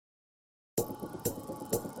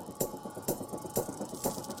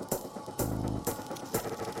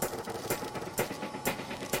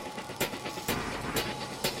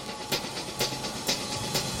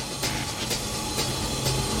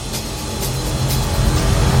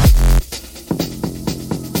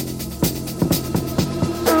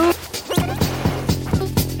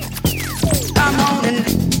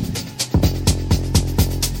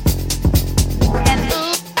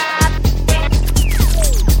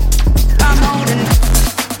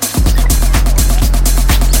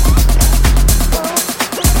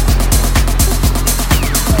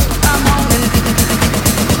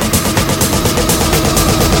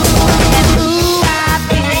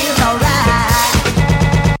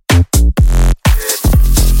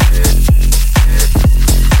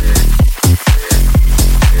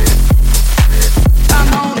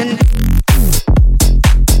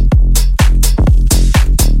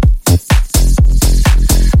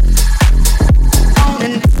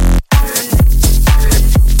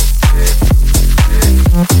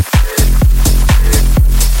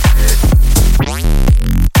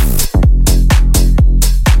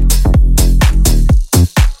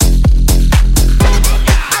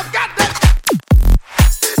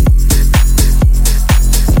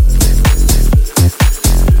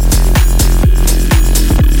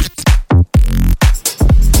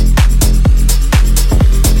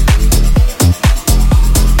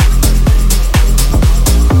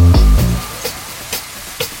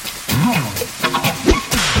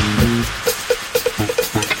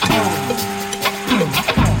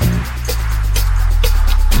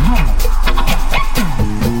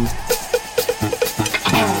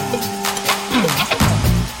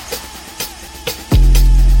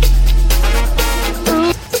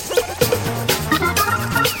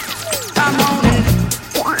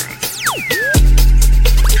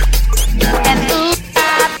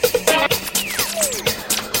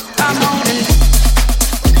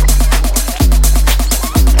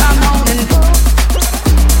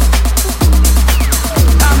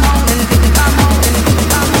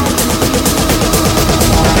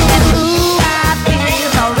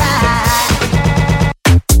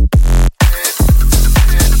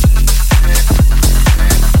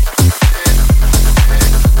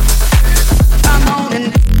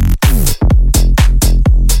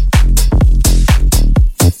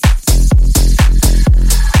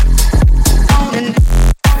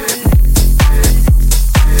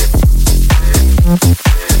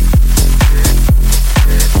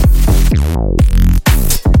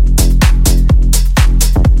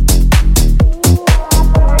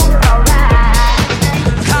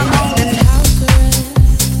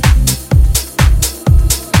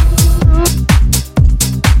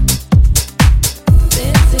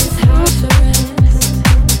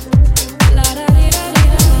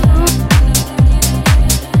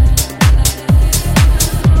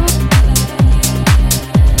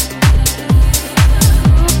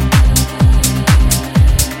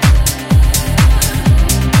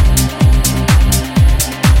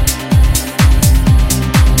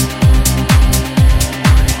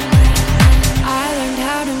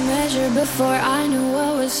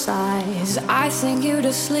sing you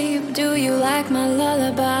to sleep. Do you like my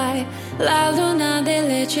lullaby? La Luna de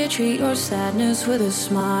Leche, treat your sadness with a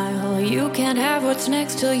smile. You can't have what's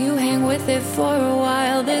next till you hang with it for a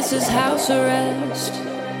while. This is house arrest.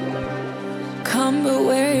 Come but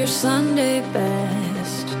wear your Sunday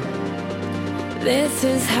best. This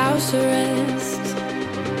is house arrest.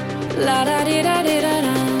 La da di da di da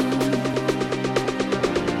da.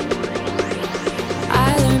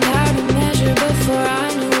 I learned how to measure before I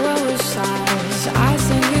knew what was size. I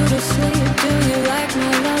sing you to sleep. Do you like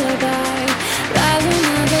my lullaby? La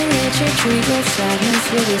luna de leche, treat your sadness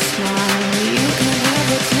with a smile. You can have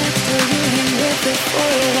what's next till you hang with it for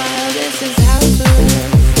a while. This is house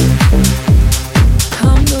arrest.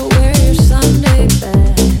 Come but wear your Sunday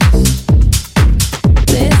best.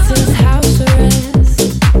 This is house arrest.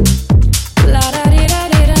 La da di da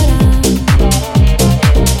di da da.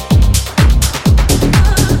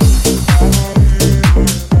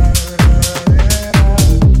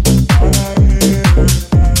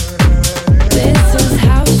 This is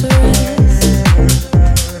house arrest.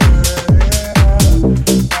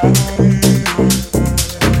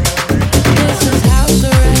 This is house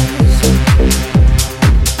arrest.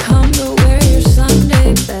 Come but wear your Sunday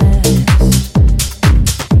best.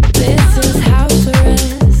 This is house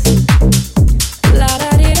arrest. La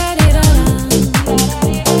da di da di da da.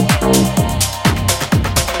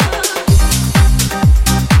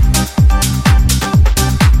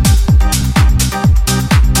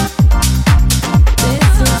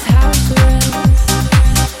 This is house arrest.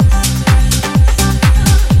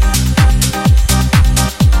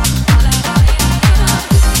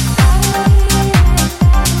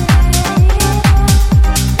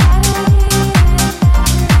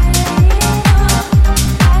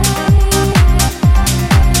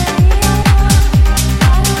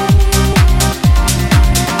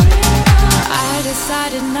 I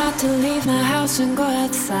decided not to leave my house and go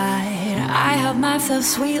outside. I helped myself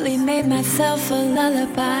sweetly, made myself a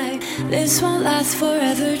lullaby. This won't last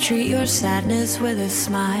forever, treat your sadness with a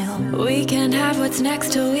smile. We can't have what's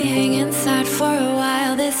next till we hang inside for a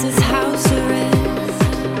while. This is house arrest.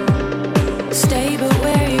 Stay but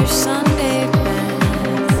wear your Sunday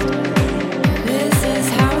best. This is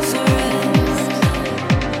house arrest.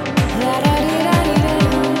 La da di da di da.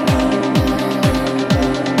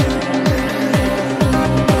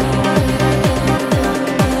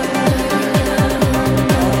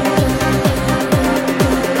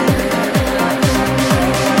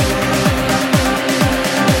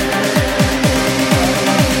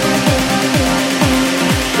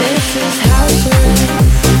 This is house arrest. This is house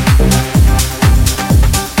arrest.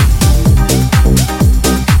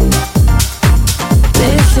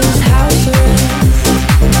 This is house arrest. This is house arrest.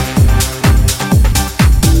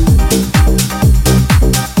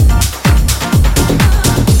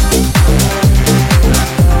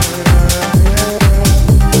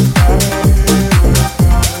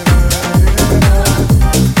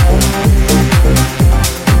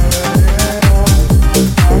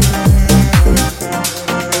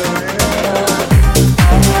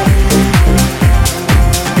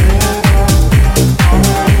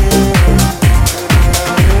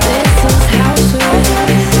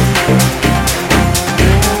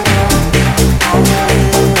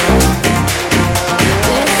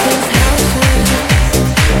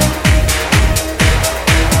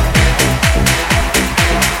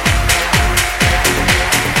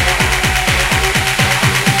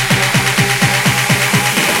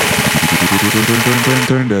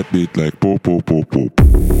 Turn that beat like po po po po.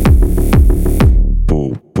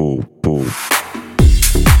 Po po po.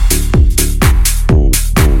 Po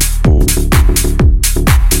po po. Po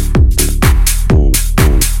po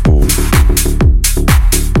po.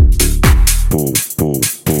 Po po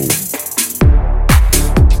po.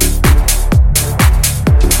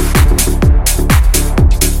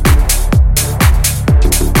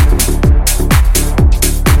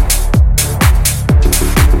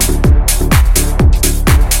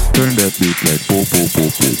 Turn that beat like po po po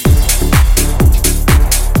po.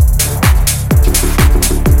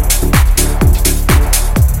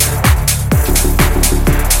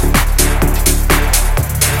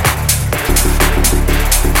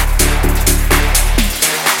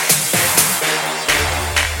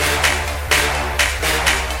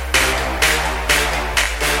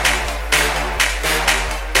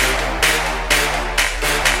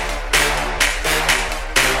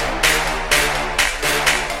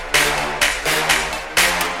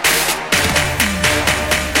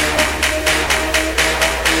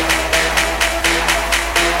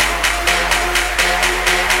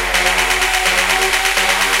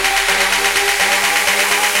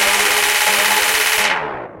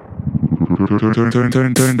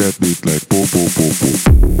 Turn that beat like po po po po.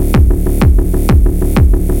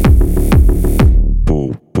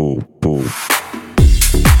 Po po po.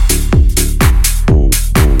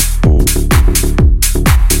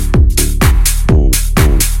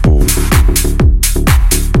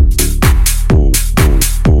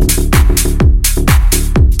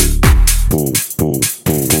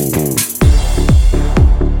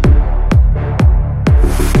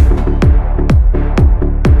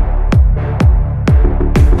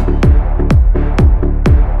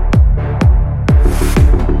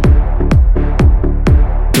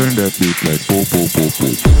 Turn that beat like po po po po.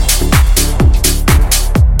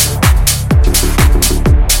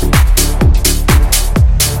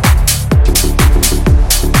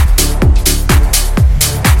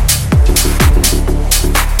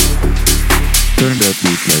 Turn that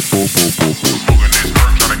beat like po po po po.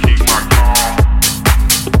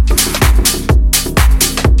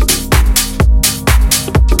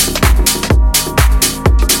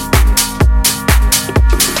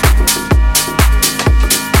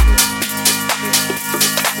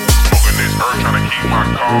 Smoking this herb, tryna keep my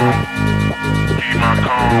calm. Keep my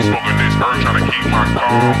calm, smoking this herb, tryna keep my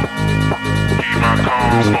calm. Keep my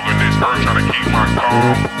calm, smoking this herb, tryna keep my calm.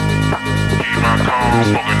 Keep my calm,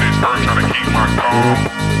 smoking this herb, tryna keep my calm.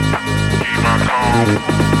 Keep my calm,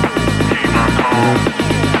 keep my calm,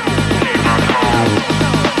 keep my calm,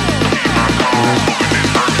 keep my calm, smoking this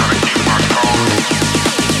herb, tryna keep my calm.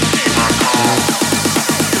 Keep my calm,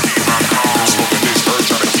 keep my calm, smoking this herb,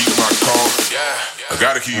 tryna keep my calm. Yeah, I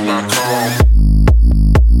gotta keep my calm.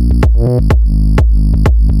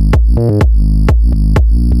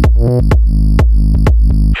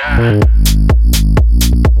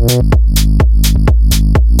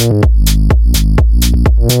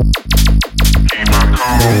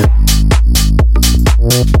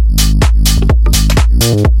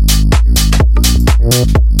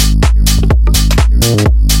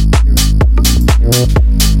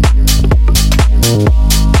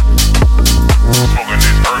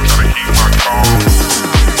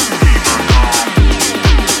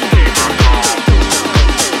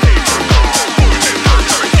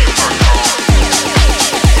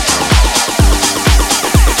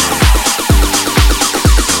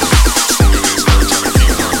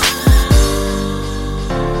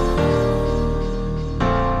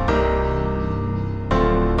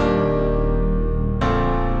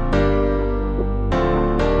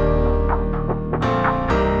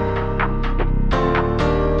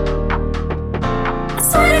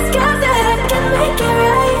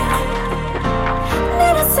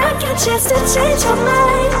 Chance to change your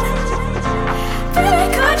mind. Baby,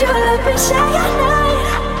 could you let me share your night?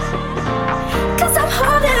 'Cause I'm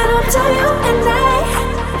holding on to you and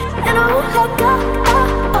I won't let go.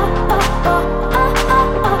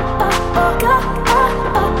 Go.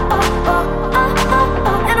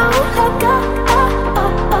 And I won't let go.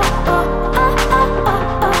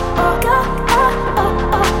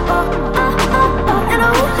 And I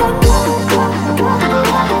won't let go.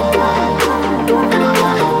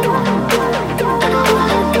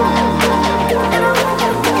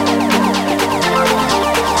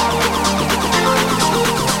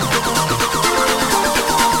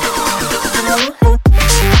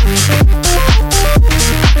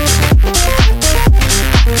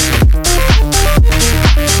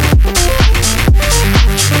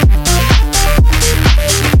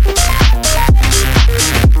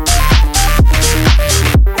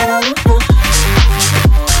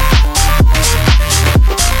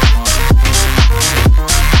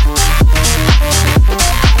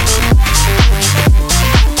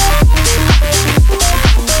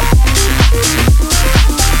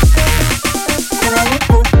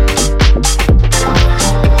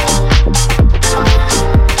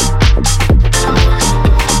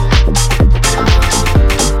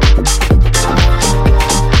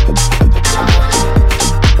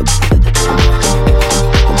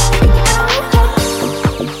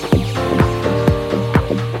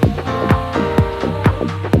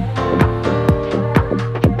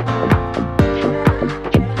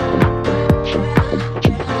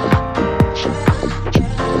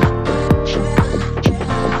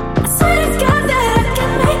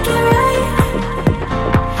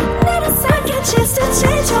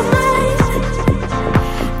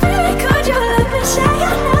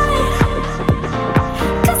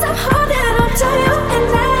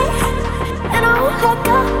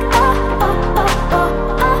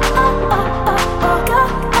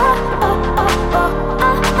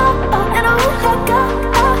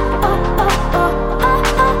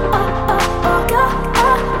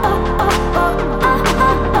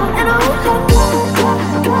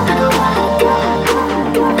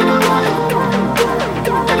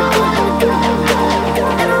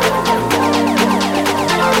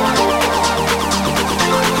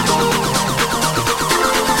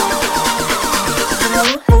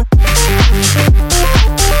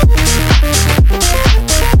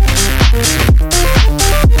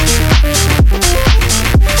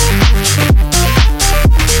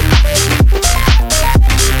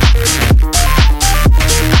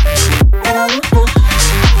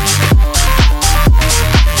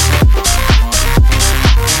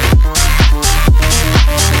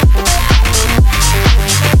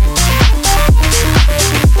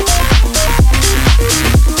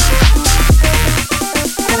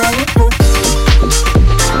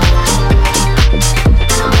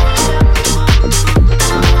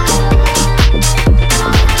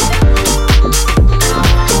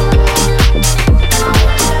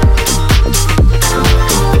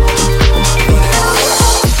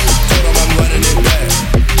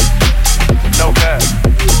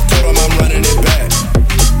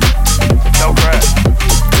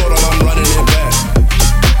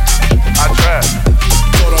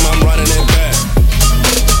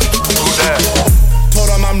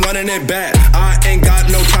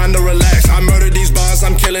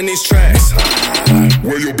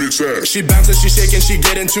 She bouncing, she shaking, she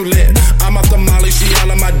getting too lit. I'm off the molly, she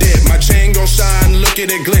all on my dick. My chain gon' shine, look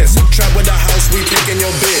at it glitz. Trap with the house, we picking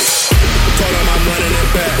your bitch. Told him I'm running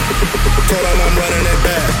it back. Told him I'm running it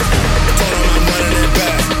back. Told him I'm running it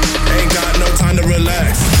back. Ain't got no time to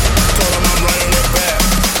relax. Told him I'm running it back.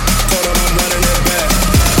 Told him I'm running it back.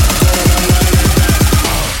 Told him I'm running it back.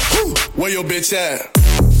 Where your bitch at?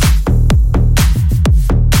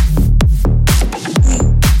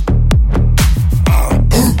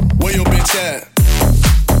 Where your bitch at?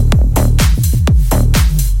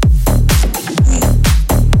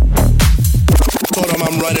 Told him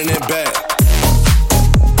I'm running it back.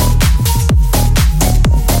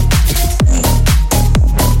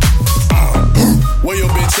 Where your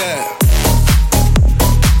bitch at?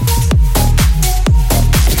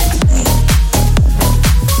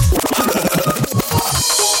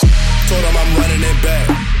 Told him I'm running it back.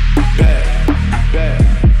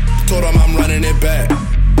 Told him I'm running it back.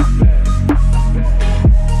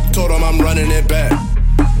 Told him I'm running it back.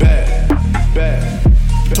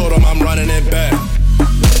 Told him I'm running it back.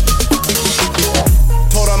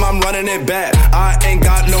 Told him I'm running it back. I ain't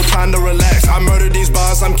got no time to relax. I murder these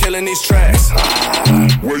bars, I'm killing these tracks.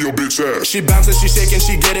 Where your bitch at? She bouncing, she shaking,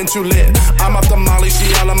 she getting too lit. I'm off the molly,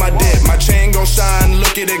 she all on my dick. My chain gon' shine,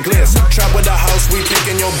 look at it glitz. Trap with the house, we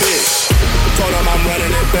picking your bitch. Told him I'm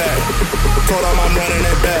running it back. Told him I'm running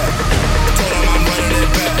it back. Told him I'm running it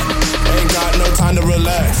back. Ain't got no time to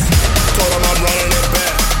relax. Told him I'm running it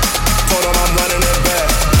back. Told him I'm running it back.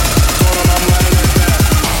 Told him I'm running it back.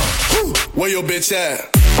 Where your bitch at?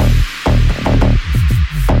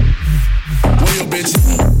 Where your bitch?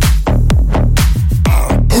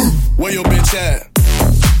 Where your bitch at?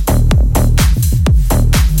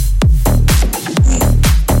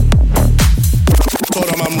 Told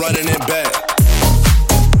him I'm running it back.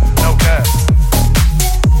 No cap.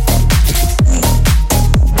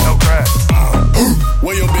 No crap.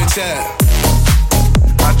 Where your bitch at?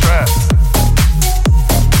 I trap.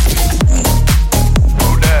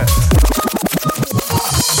 Who that?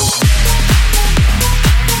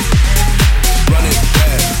 Run it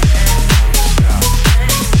back.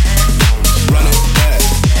 Run it back.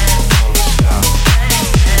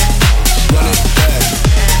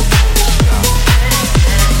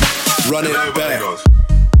 Run it back. Run it back.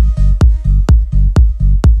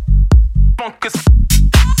 Focus.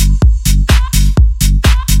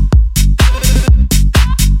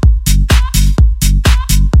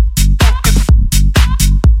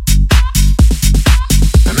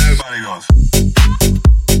 And everybody goes.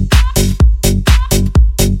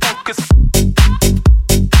 Focus.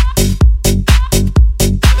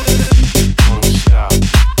 Don't stop.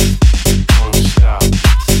 Don't stop.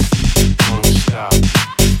 Don't stop.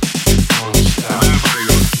 Don't stop. Everybody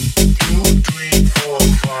goes. 2, 3, 4,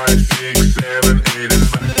 5, 6, 7, 8, and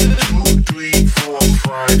back. 2, 3, 4,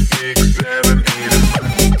 5, 6, 7, 8, and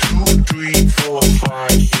back. 2, 3, 4,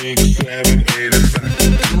 5, 6, 7, 8, and back.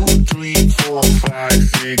 2, 3, 4, 5,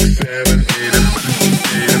 6, 7, 8, and back.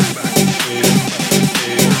 8 and back. 8 and back.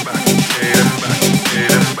 8 and back. 8 and back. 8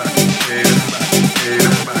 and back. 8 and back. 8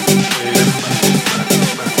 and back. 8 and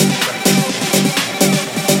back.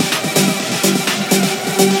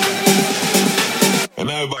 And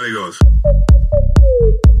everybody goes.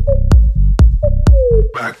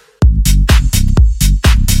 Back.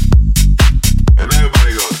 And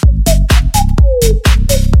everybody goes.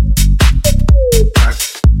 Back.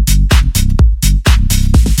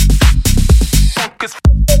 Focus.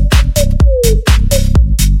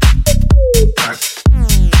 Back.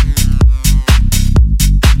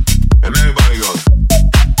 And everybody goes.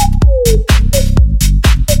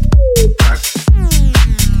 Back.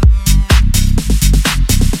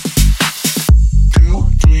 2,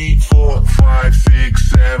 3, 4, 5,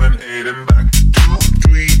 6, 7, 8, and back. 2,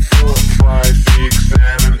 3, 4, 5, 6,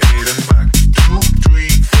 7, 8, and back. 2, 3,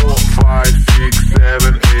 4, 5, 6,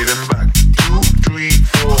 7, 8, and back. 2, 3,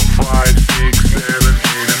 4, 5, 6, 7,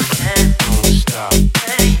 8, and back. Don't stop.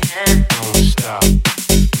 Don't stop. Don't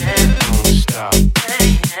stop.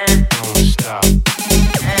 Don't stop. Don't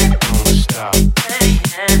stop.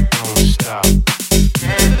 Don't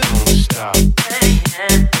stop. Don't stop.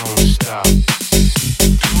 Don't stop.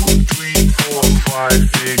 2, 3, 4, 5,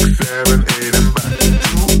 6, 7, 8, and back.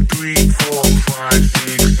 2, 3, 4, 5,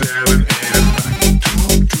 6, 7, 8, and back.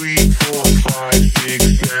 2, 3, 4, 5,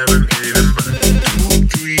 6, 7, 8, and back. 2,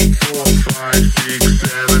 3, 4, 5, 6,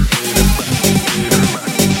 7, 8, and back. 8 and back.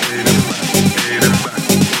 8 and back. 8 and back.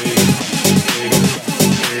 8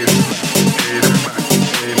 and back. 8 and back. 8 and back. 8 and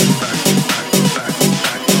back. 8 and back. Back.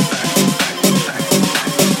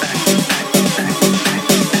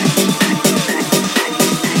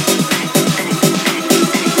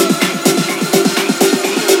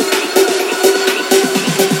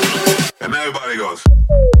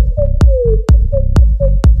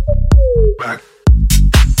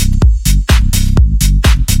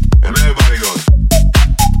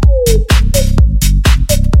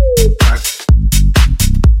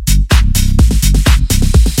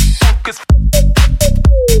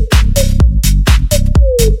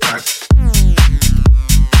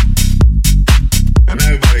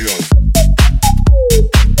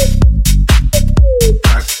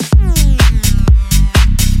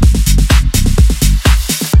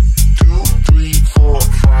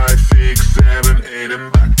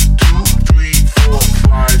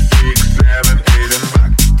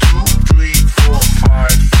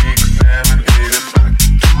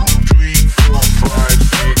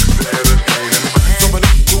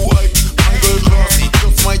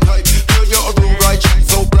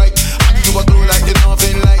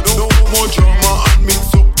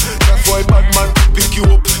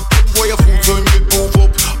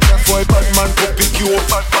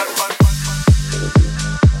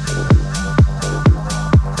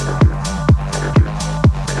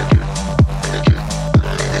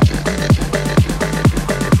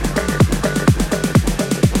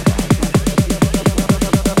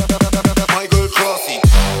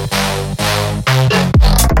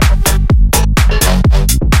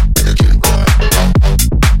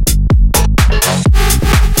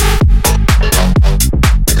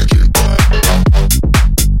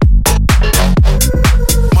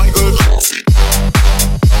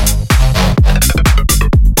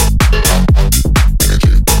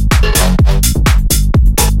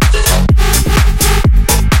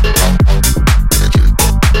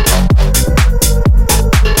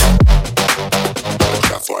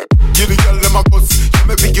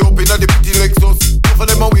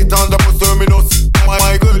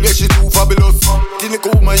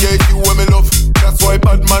 That's why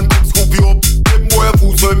bad man come scoop you up. Them boy a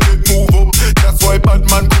fool, so him get move up. That's why bad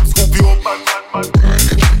man come scoop you up.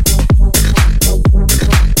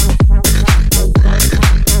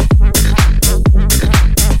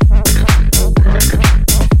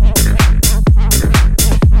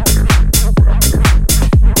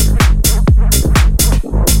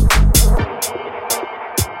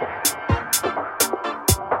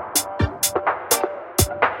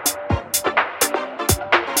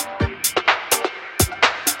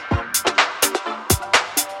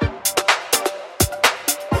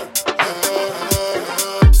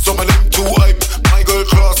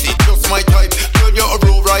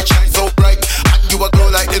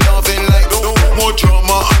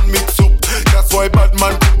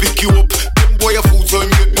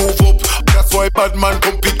 Bad man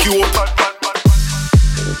come pick you up.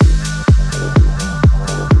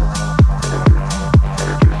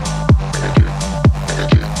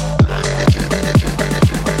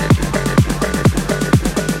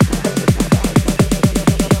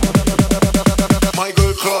 My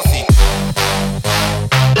girl classy.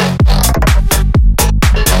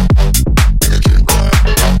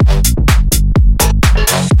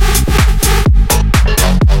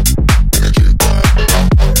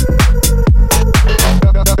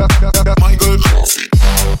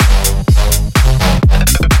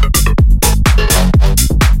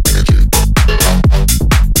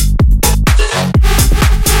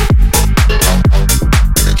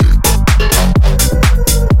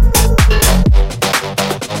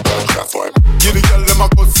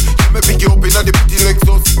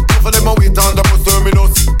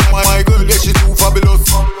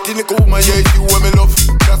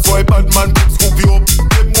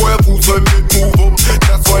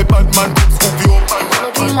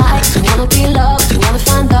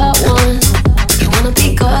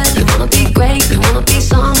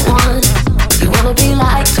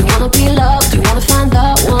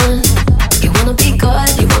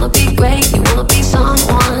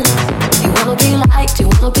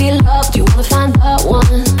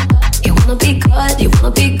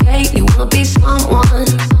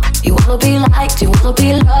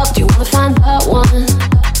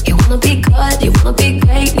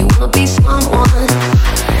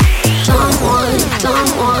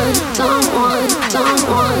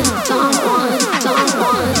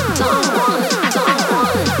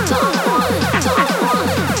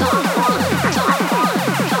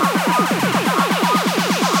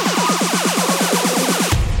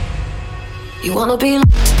 You wanna be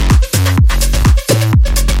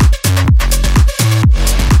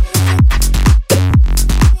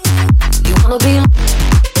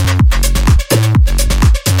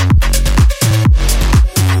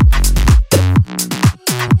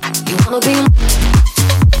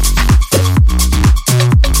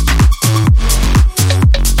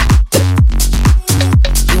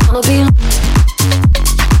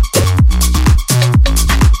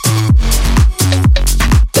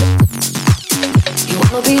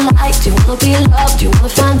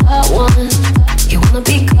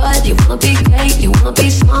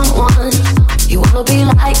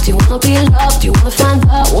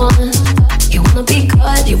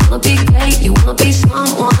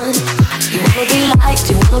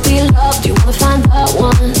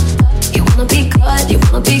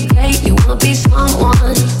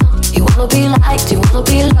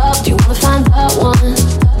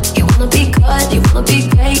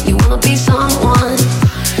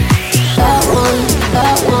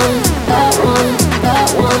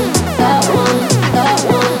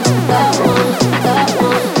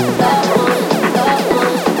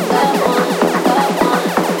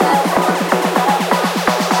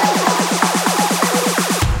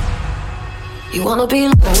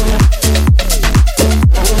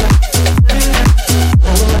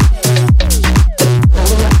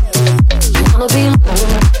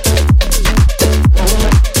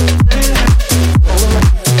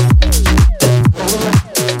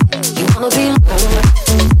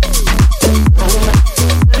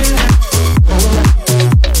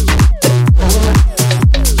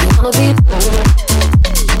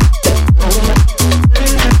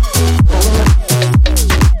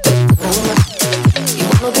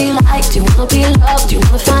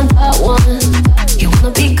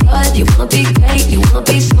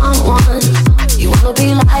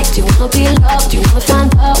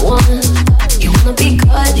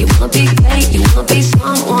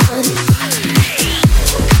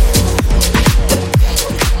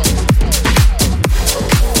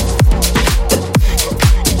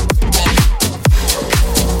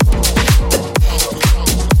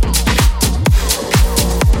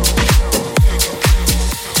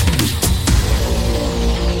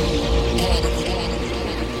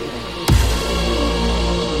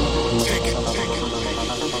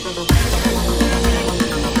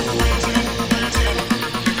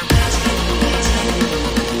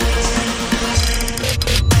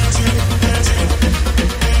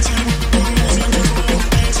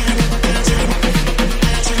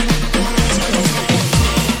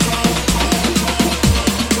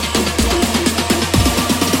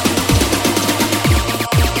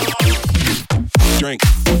Drink.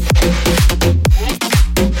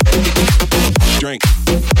 Drink.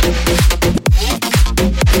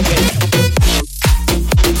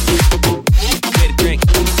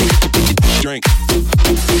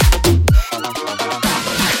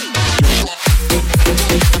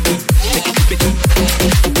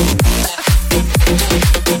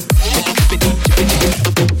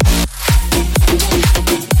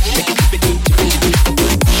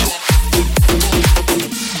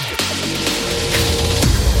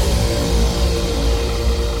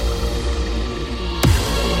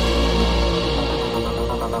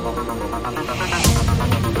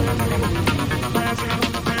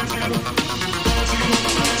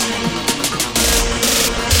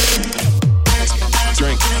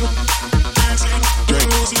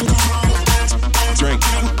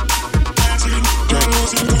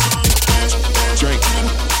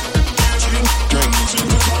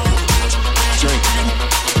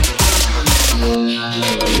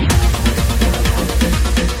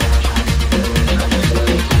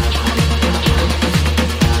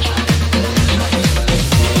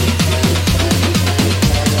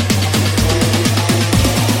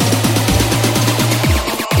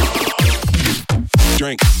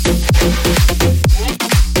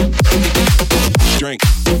 Drink.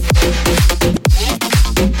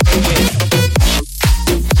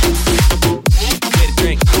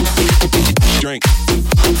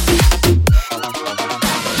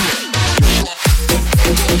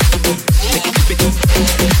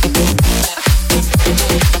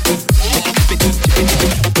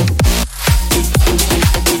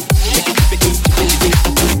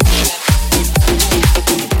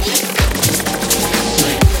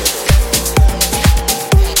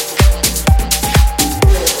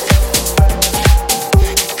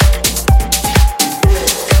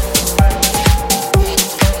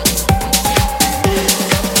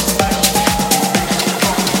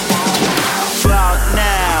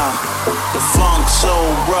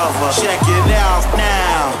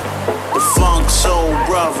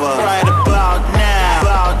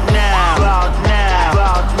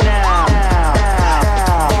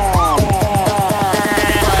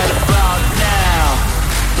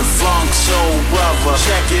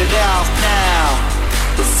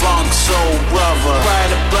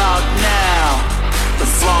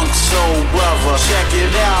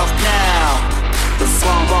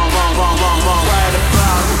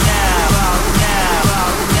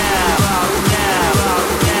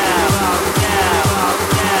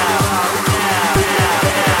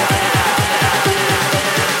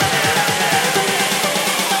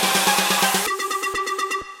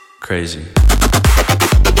 Crazy.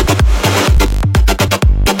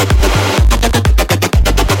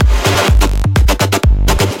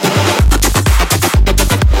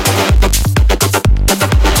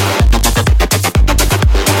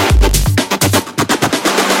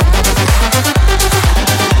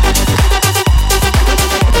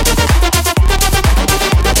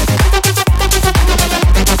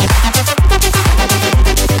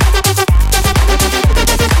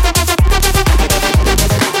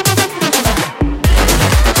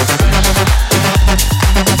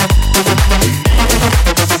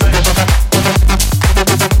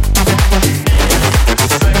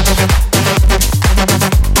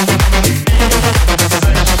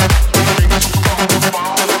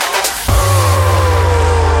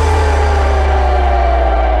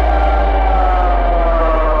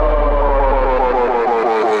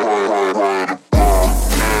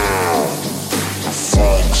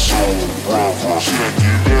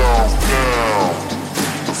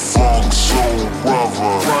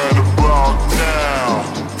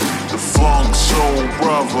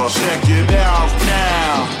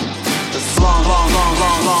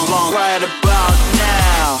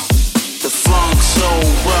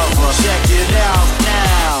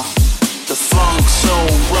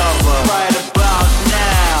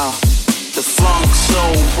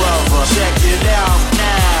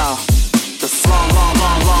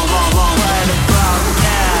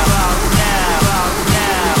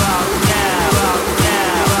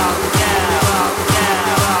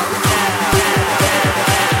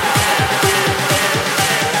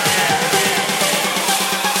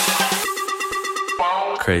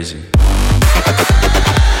 Crazy.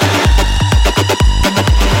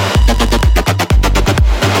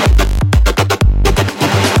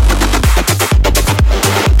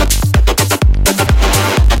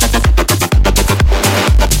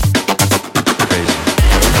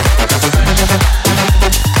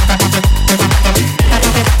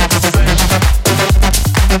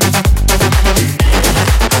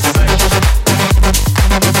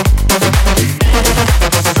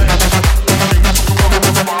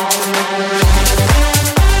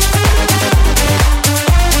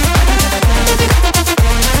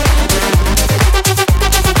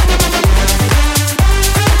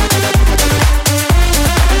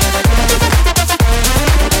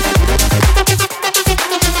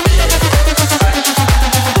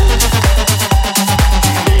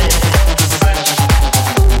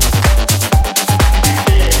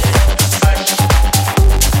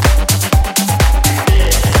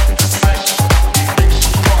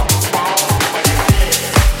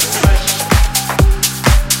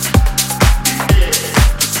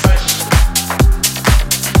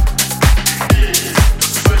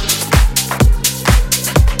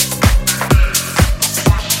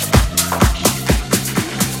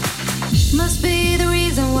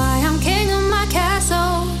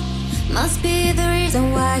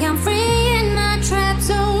 why I'm free in my trap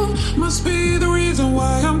zone. Must be the reason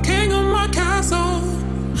why I'm king of my castle.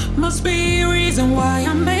 Must be a reason why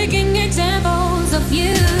I'm making examples of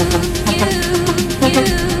you, you, you,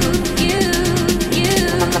 you, you, you,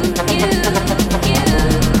 you.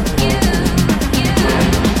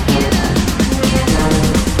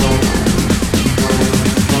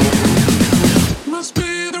 Must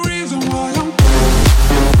be the reason why I'm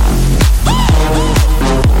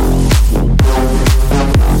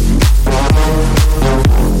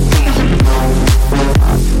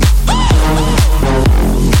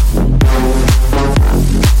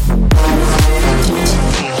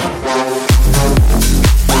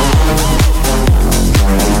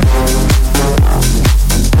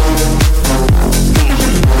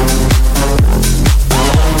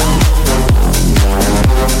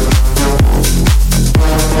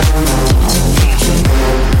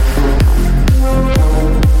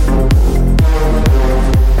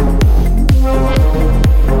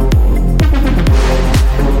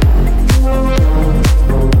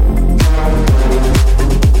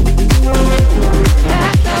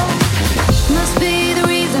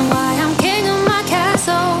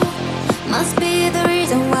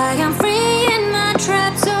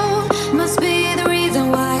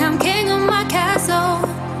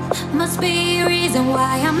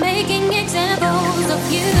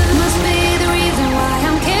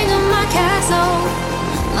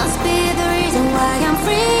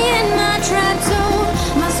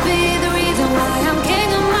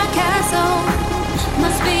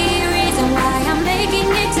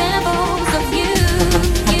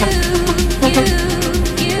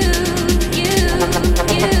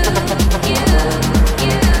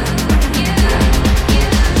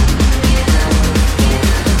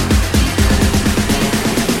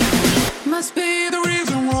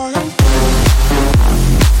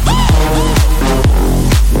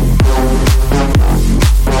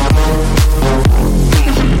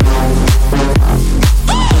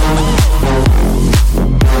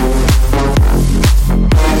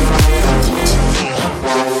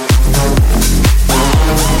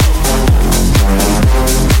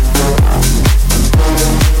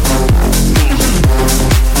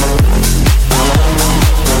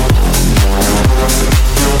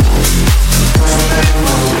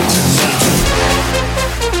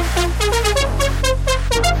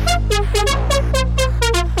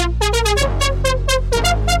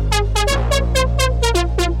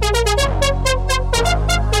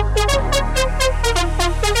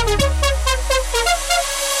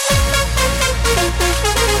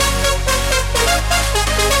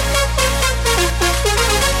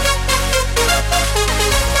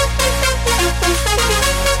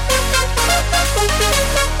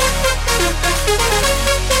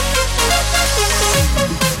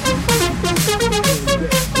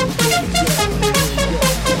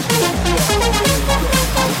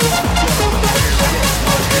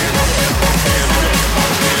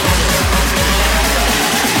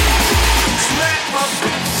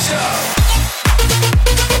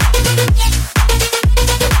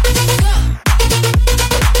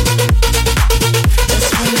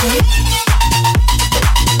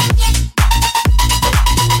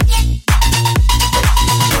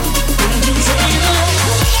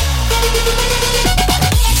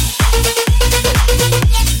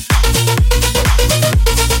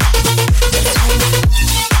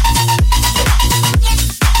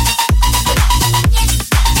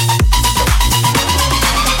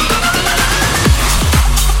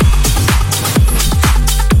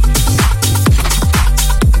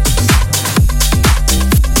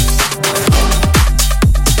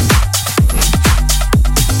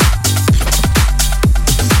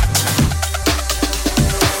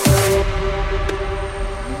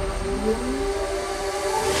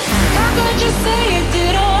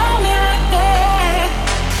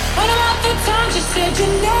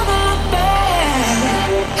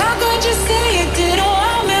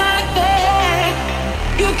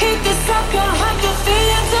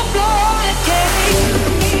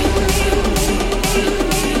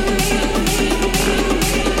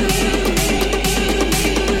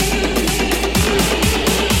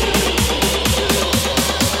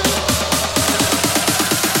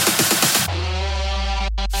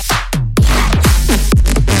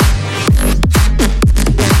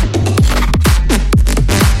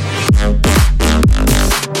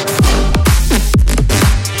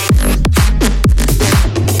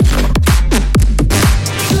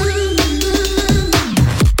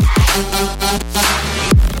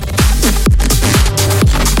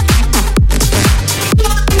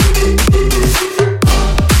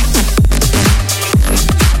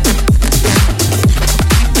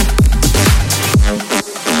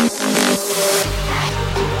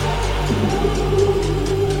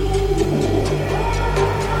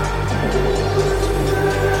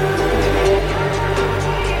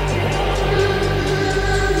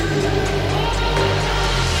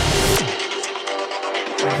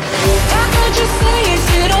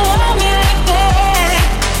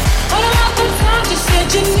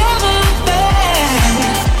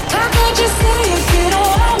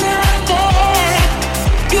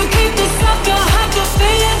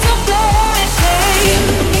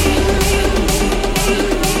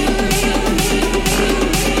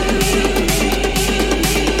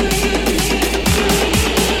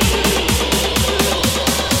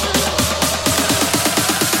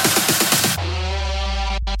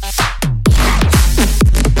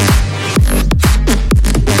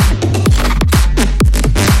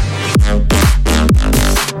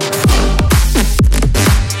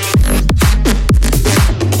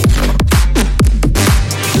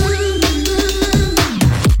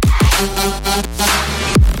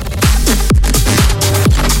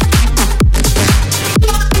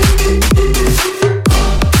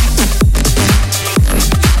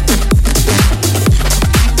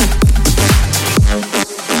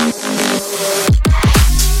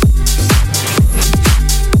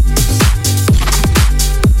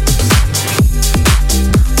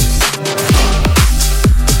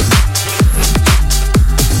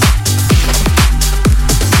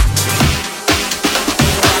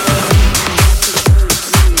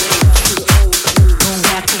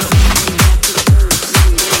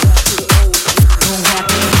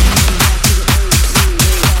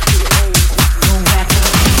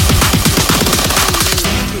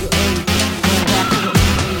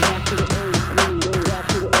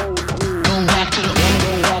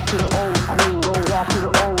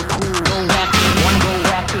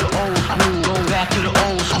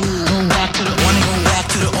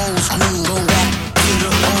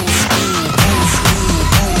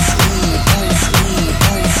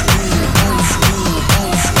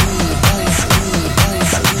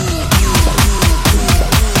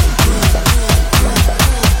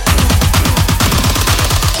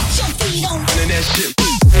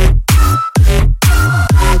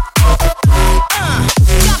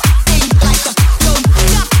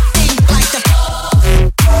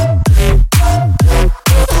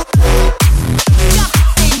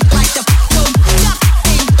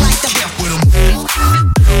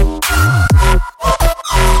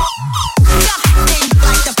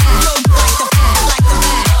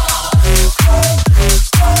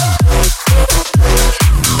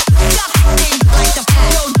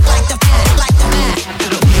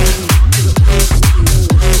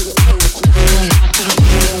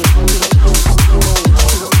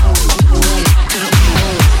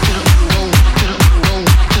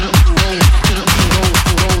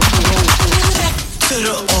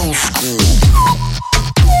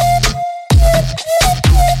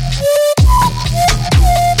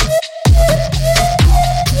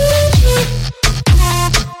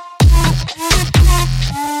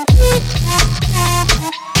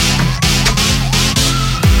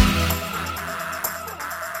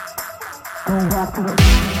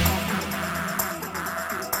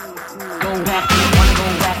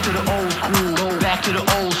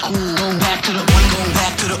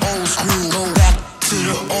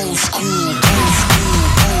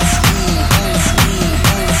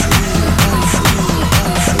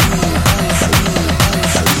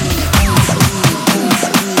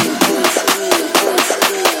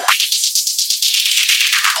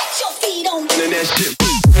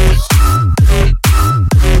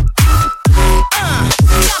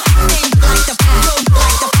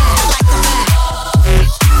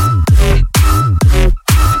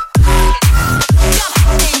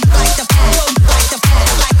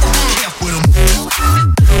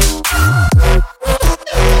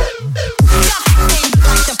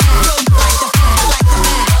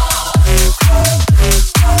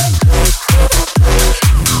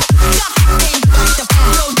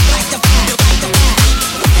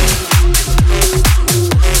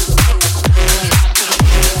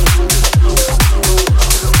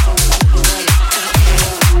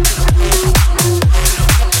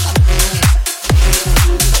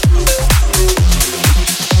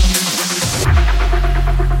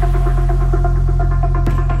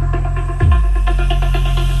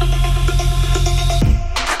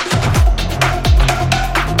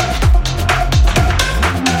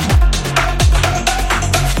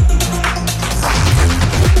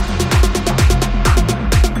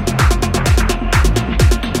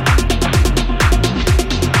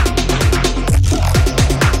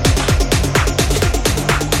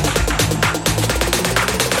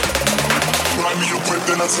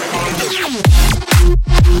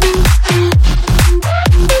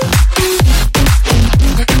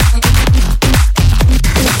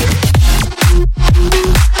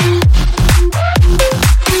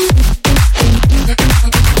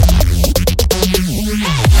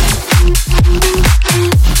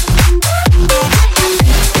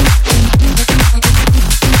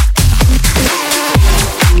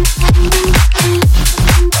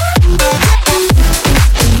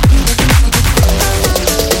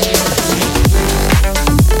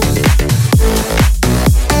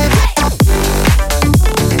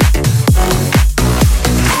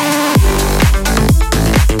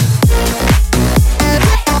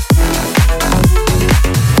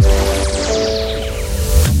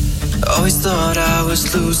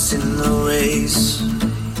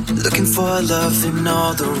Love in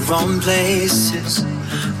all the wrong places.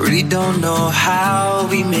 Really don't know how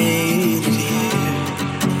we made it here.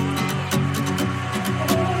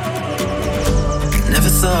 Never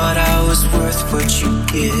thought I was worth what you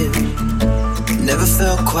give. Never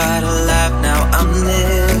felt quite alive, now I'm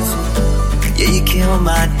living. Yeah, you kill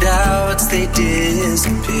my doubts, they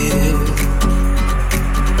disappear.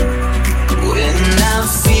 When I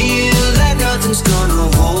feel like nothing's gonna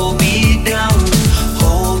hold me down,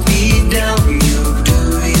 hold me down. You do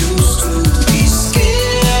used to be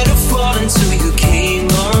scared of falling till you came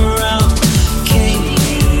around, came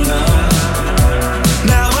around.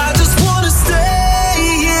 Now I just wanna stay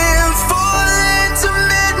here falling to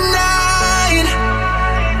midnight.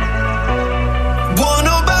 Want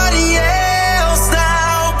nobody else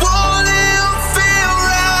now, won't it feel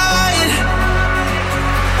right?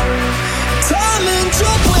 Time and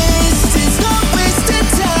drug waste is not wasted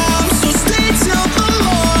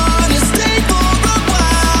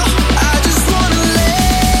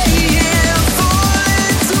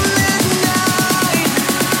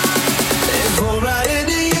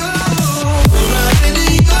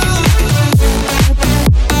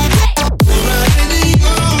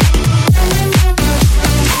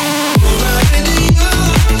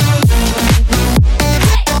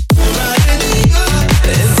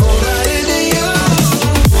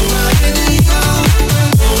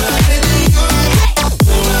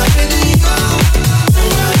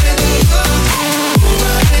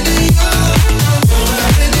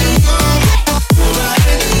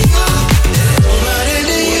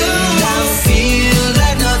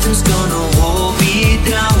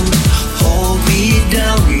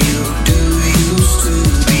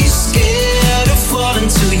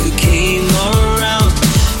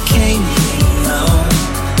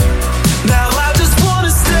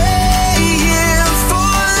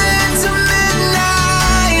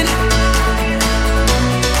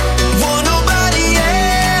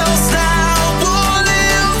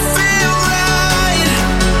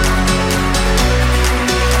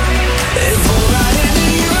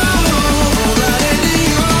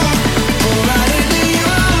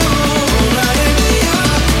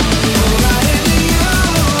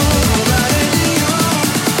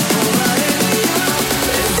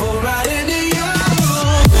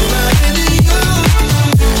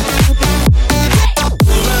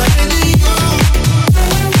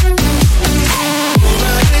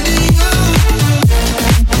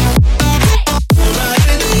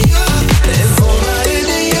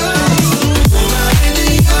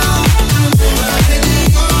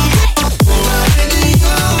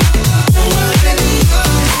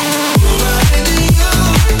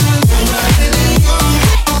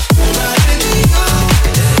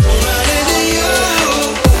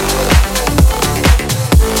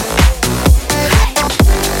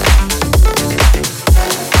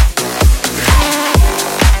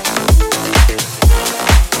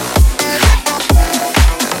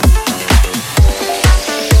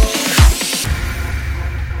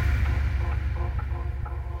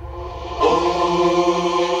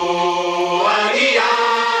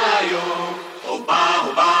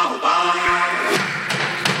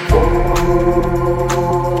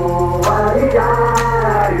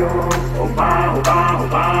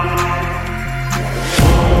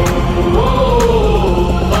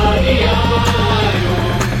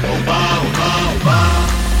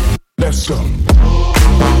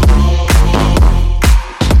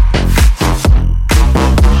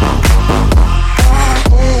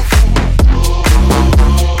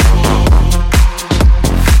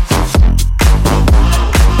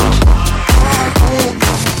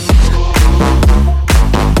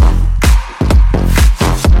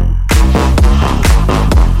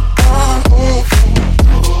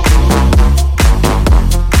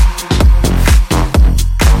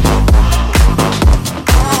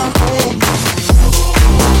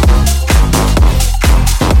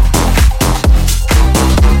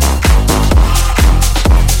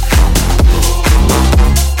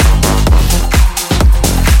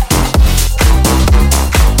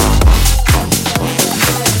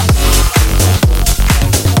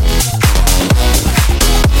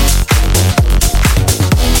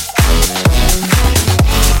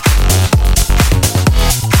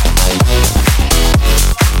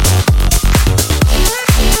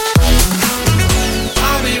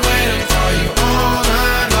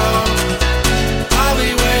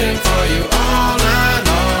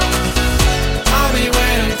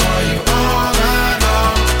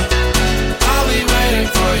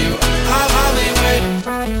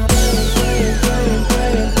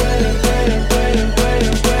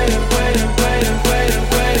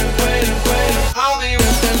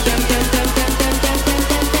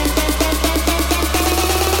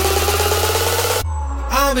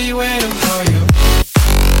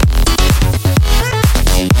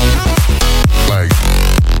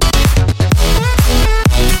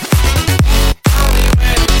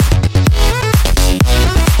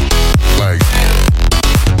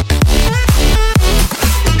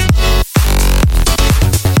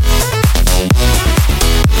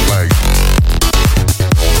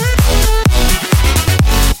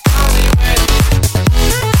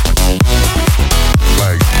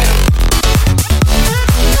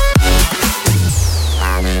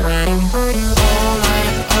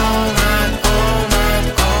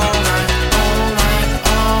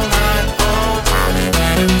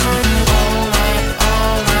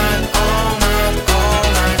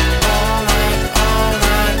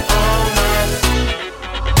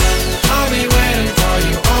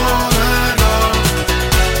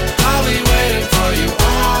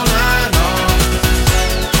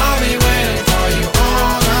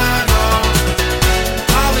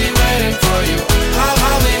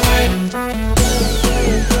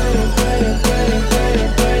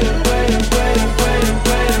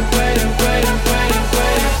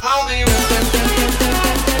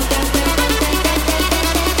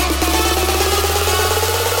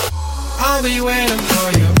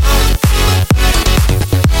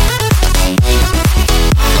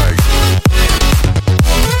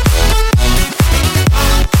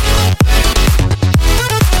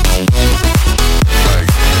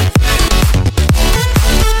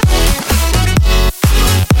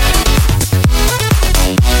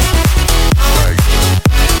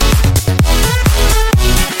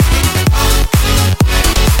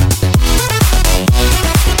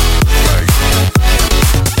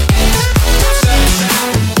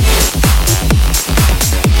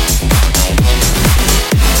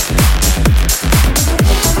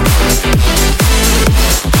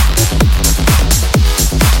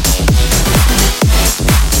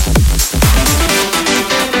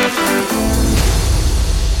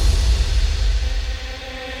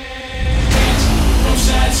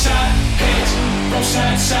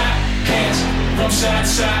side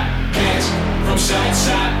to side, hands from side to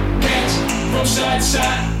side, hands from side to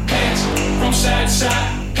side, hands from side to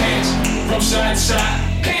side, hands from side to side,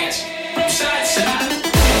 hands from side to side,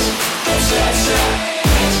 hands from side to side,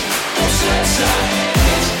 hands from side to side,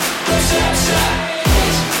 hands from side to side,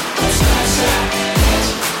 hands from side to side, hands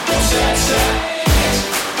from side to side, hands from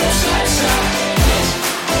side to side, hands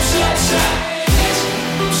from side to side, hands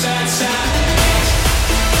from side to side.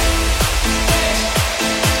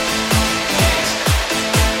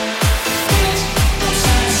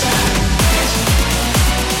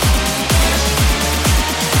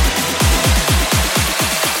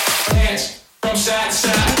 From side to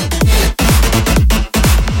side.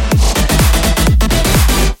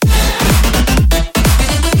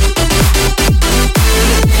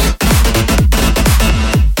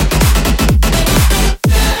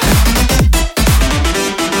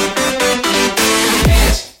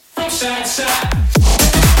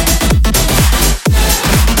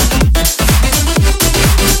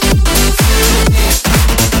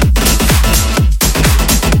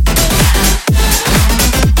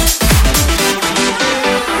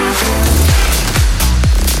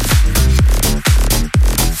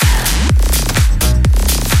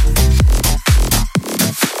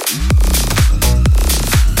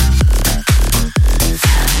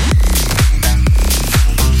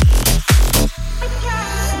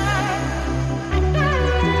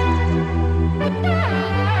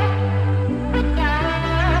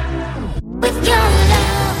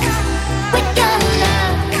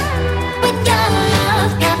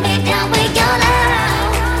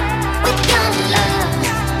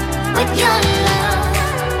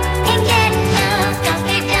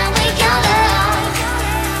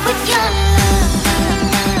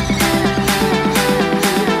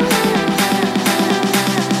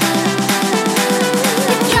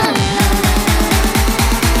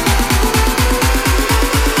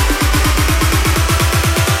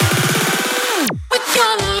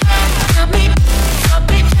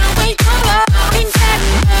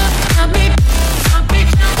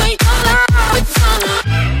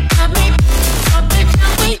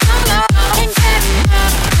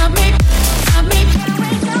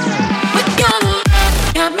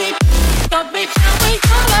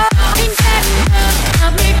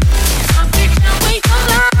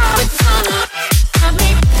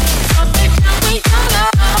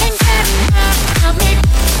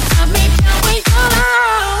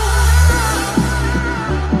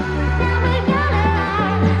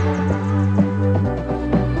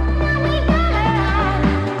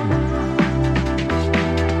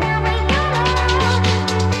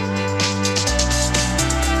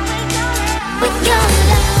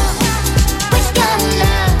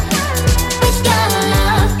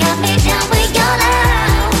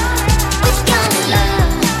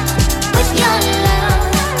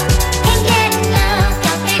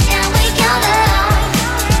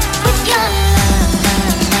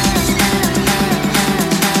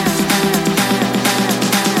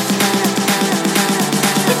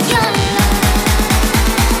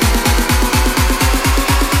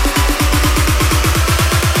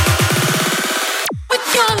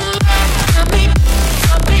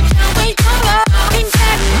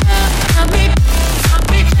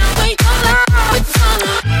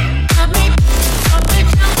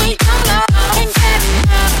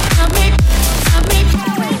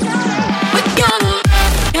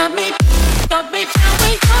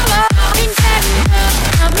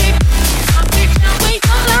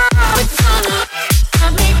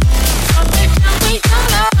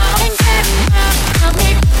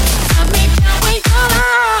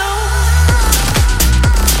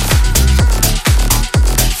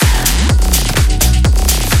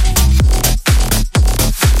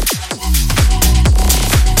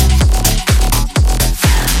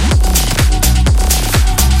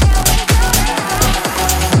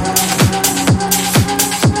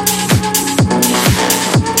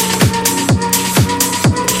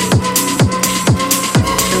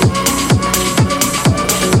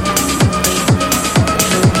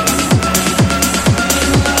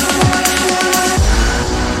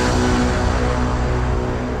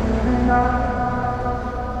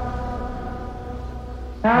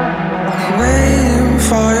 Waiting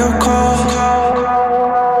for your call.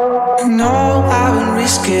 You know I would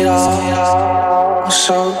risk it all.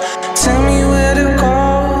 So tell me where to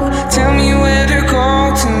go. Tell me where to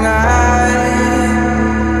go tonight.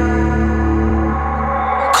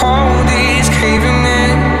 Cold is caving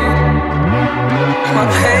in. My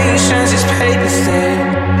patience is paper thin.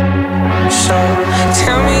 So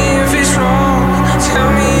tell me if it's wrong. Tell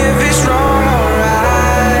me if it's wrong,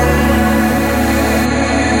 alright.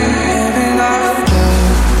 Living off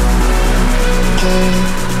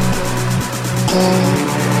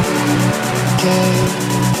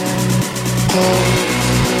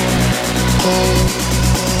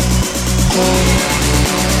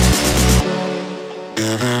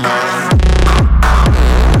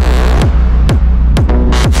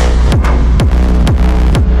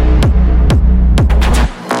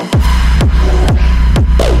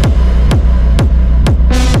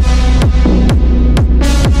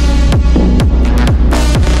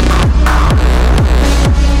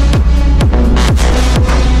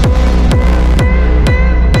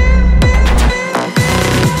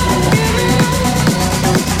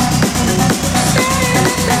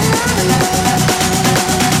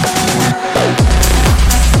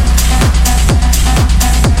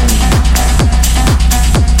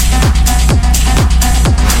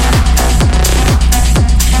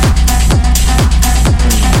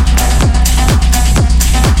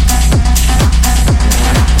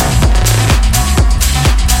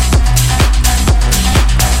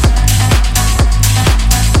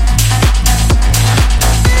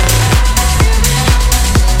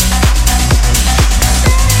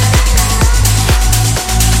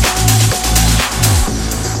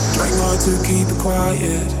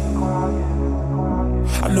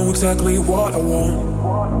Exactly what I want.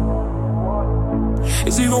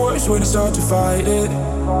 It's even worse when I start to fight it,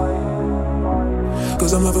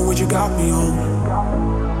 'cause I'm loving what you got me on.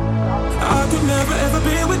 I could never ever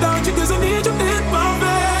be without you, 'cause I need you in my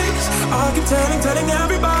face. I keep telling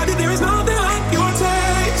everybody there is nothing like your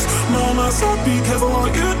taste. Mama, so be careful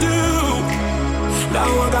what you do. Now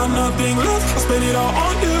I got nothing left, I spend it all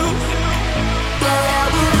on you. But I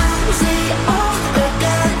will lose it all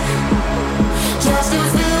again, just to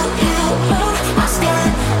feel you on my skin.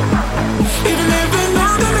 Even if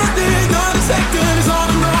another minute, not a second is all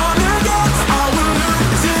I'm on again. I will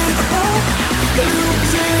lose it all again.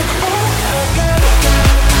 Lose it all again.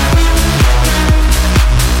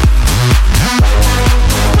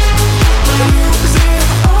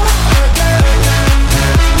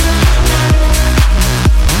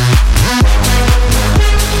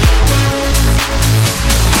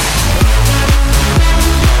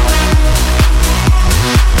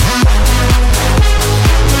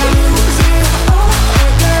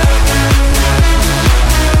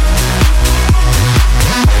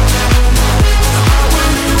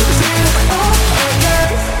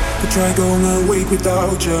 Try going a week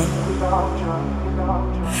without you,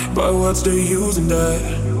 but what's the use in that?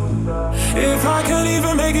 If I can't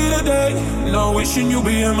even make it a day, no wishing you'll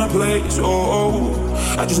be in my place. Oh,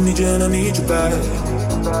 I just need you and I need you back.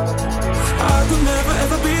 I could never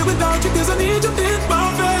ever be without you, 'cause I need you in my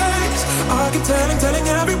face. I keep telling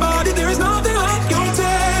everybody there is nothing like your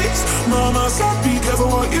taste. Mama said be careful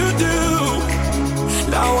what you do.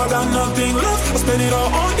 Now I got nothing left, I spend it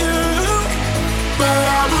all on you. But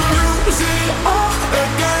I will lose it all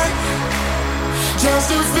again, just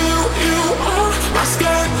to feel you on